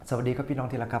สวัสดีครับพี่น้อง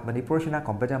ที่รักครับวันนี้พระวจนะข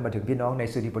องพระเจ้ามาถึงพี่น้องใน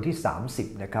สดุดีบทที่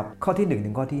30นะครับข้อที่1ถึ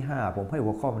งข้อที่5ผมให้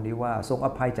หัวข้อวันนี้ว่าทรงอ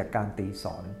ภัยจากการตีส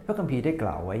อนพระคัมภีร์ได้ก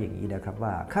ล่าวไว้อย่างนี้นะครับ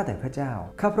ว่าข้าแต่พระเจ้า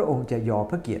ข้าพระองค์จะยอ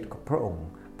พระเกียรติของพระองค์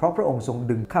เพราะพระองค์ทรง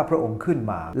ดึงข้าพระองค์ขึ้น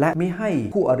มาและมิให้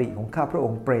คู่อริของข้าพระอ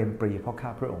งค์เปรมปรีเพราะข้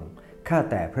าพระองค์ข้า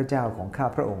แต่พระเจ้าของข้า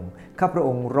พระองค์ข้าพระอ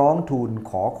งค์ร้องทูล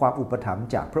ขอความอุปถัมภ์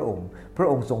จากพระองค์พระ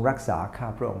องค์ทรงรักษาข้า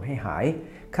พระองค์ให้หาย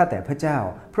ข้าแต่พระเจ้า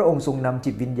พระองค์ทรงนำ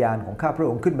จิตวิญญาณของข้าพระ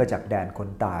องค์ขึ้นมาจากแดนคน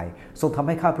ตายทรงทำใ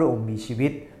ห้ข้าพระองค์มีชีวิ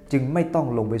ตจึงไม่ต้อง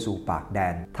ลงไปสู่ปากแด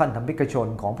นท่านธรรมิกชน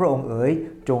ของพระองค์เอ๋ย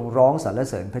จงร้องสรร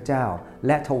เสริญพระเจ้าแ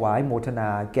ละถวายโมทนา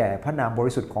แก่พระนามบ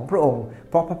ริสุทธิ์ของพระองค์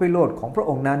เพราะพระพิโรธของพระ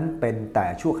องค์นั้นเป็นแต่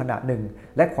ชั่วขณะหนึ่ง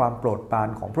และความโปรดปราน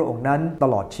ของพระองค์นั้นต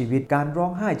ลอดชีวิตการร้อ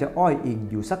งไห้จะอ้อยอิง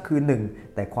อยู่สักคืนหนึ่ง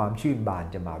แต่ความชื่นบาน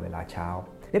จะมาเวลาเช้า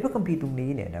ในพระคัมภีร์ตรงนี้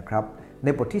เนี่ยนะครับใน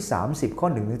บทที่30ข้อ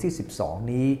1ถึงที่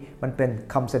12นี้มันเป็น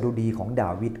คำสดุดีของดา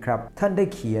วิดครับท่านได้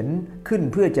เขียนขึ้น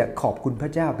เพื่อจะขอบคุณพร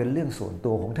ะเจ้าเป็นเรื่องส่วน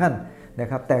ตัวของท่านนะ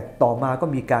ครับแต่ต่อมาก็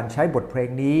มีการใช้บทเพลง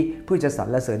นี้เพื่อจะสร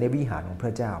รเสริญในวิหารของพร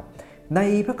ะเจ้าใน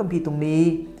พระคัมภีร์ตรงนี้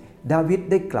ดาวิด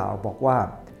ได้กล่าวบอกว่า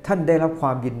ท่านได้รับคว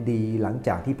ามยินดีหลังจ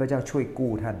ากที่พระเจ้าช่วย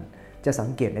กู้ท่านจะสัง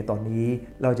เกตในตอนนี้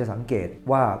เราจะสังเกต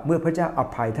ว่าเมื่อพระเจ้าอ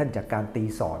ภัยท่านจากการตี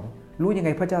สอนรู้ยังไง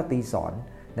พระเจ้าตีสอน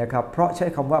นะครับเพราะใช้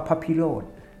คำว่าพระพิโรธ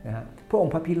นะฮะพระอง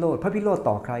ค์พระพิโรธ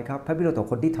ต่อใครครับพระพิโรธต่อ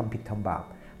คนที่ทำผิดทำบาป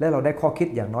และเราได้ข้อคิด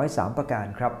อย่างน้อย3ประการ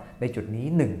ครับในจุดนี้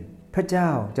1พระเจ้า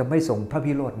จะไม่ทรงพระ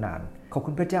พิโรธนานขอบ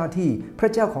คุณพระเจ้าที่พระ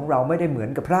เจ้าของเราไม่ได้เหมือน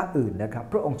กับพระอื่นนะครับ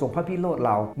พระองค์ทรงพระพิโรธเ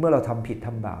ราเมื่อเราทำผิดท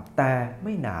ำบาปแต่ไ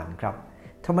ม่นานครับ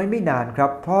ทำไมไม่นานครั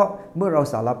บเพราะเมื่อเรา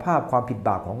สารภาพความผิดบ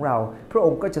าปของเราพระอ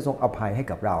งค์ก็จะทรงอภัยให้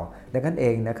กับเราดังนั้นเอ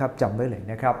งนะครับจำไว้เลย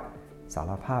นะครับสา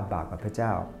รภาพบาปกับพระเจ้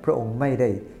าพระองค์ไม่ได้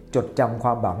จดจำคว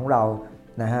ามบาปของเรา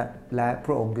นะฮะและพ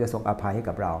ระองค์จะทรงอภัยให้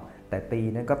กับเราแต่ตี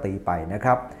นั้นก็ตีไปนะค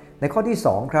รับในข้อที่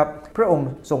2ครับพระองค์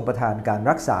ทรงประทานการ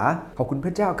รักษาขอบคุณพร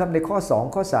ะเจ้าครับในข้อ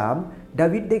2ข้อ3ดา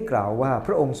วิดได้กล่าวว่าพ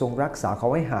ระองค์ทรงรักษาเขา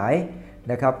ให้หาย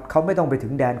นะครับเขาไม่ต้องไปถึ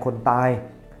งแดนคนตาย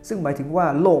ซึ่งหมายถึงว่า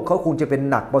โรคเขาคงจะเป็น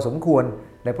หนักพอสมควร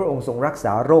แต่พระองค์ทรงรักษ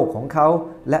าโรคของเขา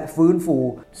และฟื้นฟู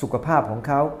สุขภาพของเ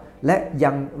ขาและ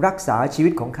ยังรักษาชีวิ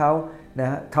ตของเขานะ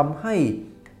ฮะทำให้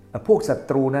พวกศั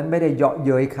ตรูนั้นไม่ได้เยาะเ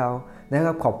ย้ยเขานะค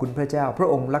รับขอบคุณพระเจ้าพระ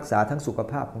องค์รักษาทั้งสุข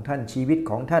ภาพของท่านชีวิต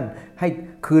ของท่านให้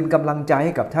คืนกำลังใจใ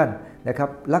ห้กับท่านนะครับ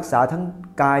รักษาทั้ง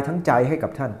กายทั้งใจให้กั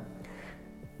บท่าน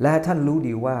และท่านรู้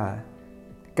ดีว่า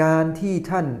การที่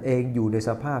ท่านเองอยู่ในส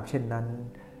ภาพเช่นนั้น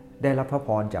ได้รับพระพ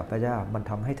รจากพระเจ้ามัน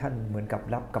ทำให้ท่านเหมือนกับ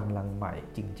รับกำลังใหม่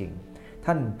จริงๆ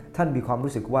ท่านมีความ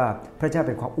รู้สึกว่าพระเจ้าเ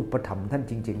ป็นความอุปถัมภ์ท่าน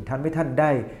จริงๆท่านไม่ท่านไ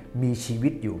ด้มีชีวิ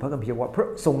ตอยู่พระคัมภีร์ว่าพระ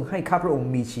ทรงให้ข้าพระองค์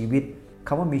มีชีวิตค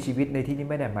ำว่ามีชีวิตในที่นี้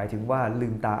ไม่ได้หมายถึงว่าลื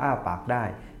มตาอ้าปากได้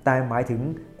แต่หมายถึง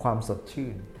ความสดชื่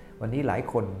นวันนี้หลาย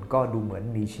คนก็ดูเหมือน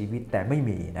มีชีวิตแต่ไม่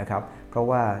มีนะครับเพราะ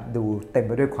ว่าดูเต็มไ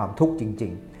ปด้วยความทุกข์จริ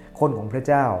งๆคนของพระ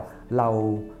เจ้าเรา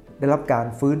ได้รับการ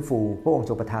ฟื้นฟูพระองค์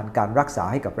ทรงประทานการรักษา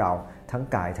ให้กับเราทั้ง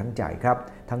กายทั้งใจครับ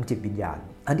ทั้งจิตวิญญาณ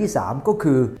อันที่3ก็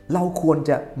คือเราควร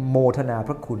จะโมทนาพ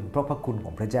ระคุณเพราะพระคุณข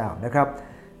องพระเจ้านะครับ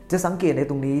จะสังเกตใน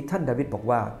ตรงนี้ท่านดาวิดบอก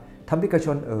ว่าธรรมิกช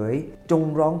นเอ๋ยจง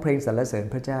ร้องเพลงสรรเสริญ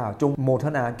พระเจ้าจงโมท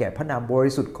นาแก่พระนามบ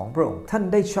ริสุทธิ์ของพระองค์ท่าน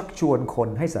ได้ชักชวนคน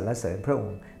ให้สรรเสริญพระอง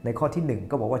ค์ในข้อที่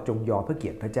1ก็บอกว่าจงยอพระเกี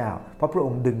ยรติพระเจ้าเพราะพระอ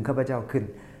งค์ดึงข้าพเจ้าขึ้น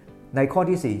ในข้อ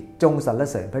ที่4จงสรร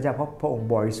เสริญพระเจ้าเพราะพระองค์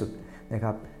บริสุทธิ์นะค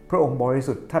รับพระองค์บริ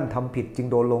สุทธิ์ท่านทำผิดจึง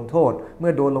โดนลงโทษเมื่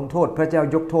อโดนลงโทษพระเจ้า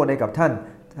ยกโทษให้กับท่า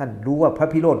นรู้ว่าพระ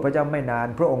พิโรธพระเจ้าไม่นาน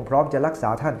พระองค์พร้อมจะรักษา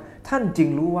ท่านจึง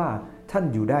รู้ว่าท่าน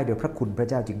อยู่ได้โดยพระคุณพระ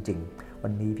เจ้าจริงๆ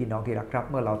วันนี้พี่น้องที่รักครับ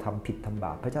เมื่อเราทำผิดทำบ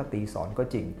าปพระเจ้าตีสอนก็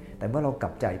จริงแต่เมื่อเรากลั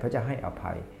บใจพระเจ้าให้อ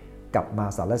ภัยกลับมา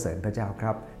สรรเสริญพระเจ้าค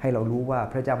รับให้เรารู้ว่า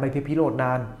พระเจ้าไม่พิโรธน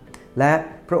านและ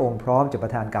พระองค์พร้อมจะปร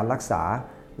ะทานการรักษา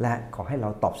และขอให้เรา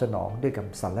ตอบสนองด้วยการ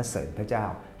สรรเสริญพระเจ้า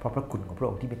เพราะพระคุณของพระ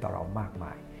องค์ที่มีต่อเรามากม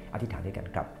ายอธิษฐานด้วยกัน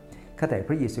ครับข้าแต่พ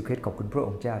ระเยซูคริสต์ขอบคุณพระอ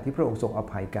งค์เจ้าที่พระองค์ทรงอ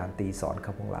ภัยการตีสอนข้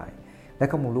าพงหลายและ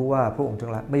ข้าพงรู้ว่าพระองค์ทั้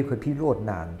งหลายไม่เคยพิโรธ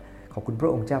นานขอบคุณพระ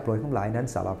องค์เจ้าโปรดทั้งหลายนั้น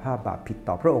สารภาพบาปผิด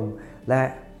ต่อพระองค์และ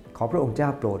ขอพระองค์เจ้า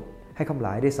โปรดให้ข้าพงหล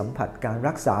ายได้สัมผัสการ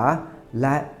รักษาแล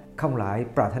ะข้าพงหลาย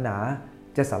ปรารถนา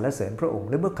จะสรรเสริญพระองค์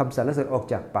และเมื่อคำสรรเสริญออก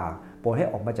จากปากโปรดให้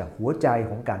ออกมาจากหัวใจ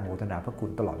ของการโมทนาพระคุ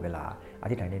ณตลอดเวลาอ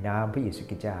ธิษฐานในนามพระเยซู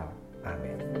คริสต์เจ้าอาเม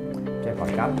นใจพ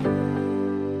รครับ